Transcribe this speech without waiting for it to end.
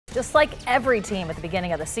Just like every team at the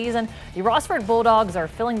beginning of the season, the Rossford Bulldogs are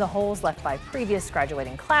filling the holes left by previous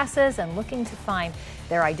graduating classes and looking to find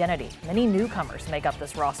their identity. Many newcomers make up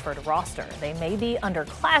this Rossford roster. They may be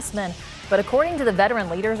underclassmen, but according to the veteran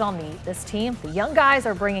leaders on this team, the young guys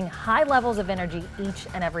are bringing high levels of energy each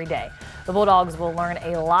and every day. The Bulldogs will learn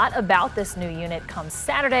a lot about this new unit come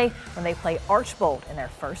Saturday when they play Archbold in their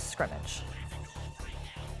first scrimmage.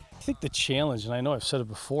 I think the challenge, and I know I've said it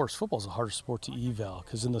before, is football is a harder sport to eval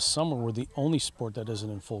because in the summer we're the only sport that isn't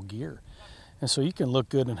in full gear. And so you can look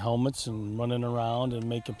good in helmets and running around and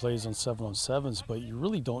making plays on 7-on-7s, but you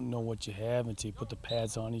really don't know what you have until you put the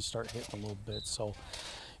pads on and you start hitting a little bit. So,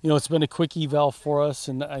 it's been a quick eval for us,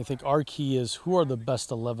 and I think our key is who are the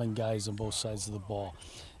best 11 guys on both sides of the ball.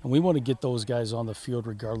 And we want to get those guys on the field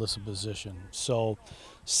regardless of position. So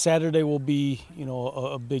Saturday will be,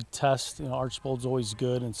 a big test. Archbold's always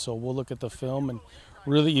good, and so we'll look at the film and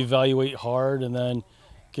really evaluate hard and then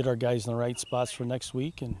get our guys in the right spots for next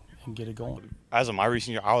week and get it going. As of my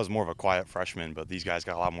recent year, I was more of a quiet freshman, but these guys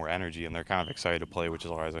got a lot more energy and they're kind of excited to play, which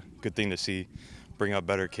is always a good thing to see. Bring up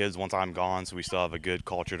better kids once I'm gone, so we still have a good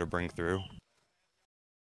culture to bring through.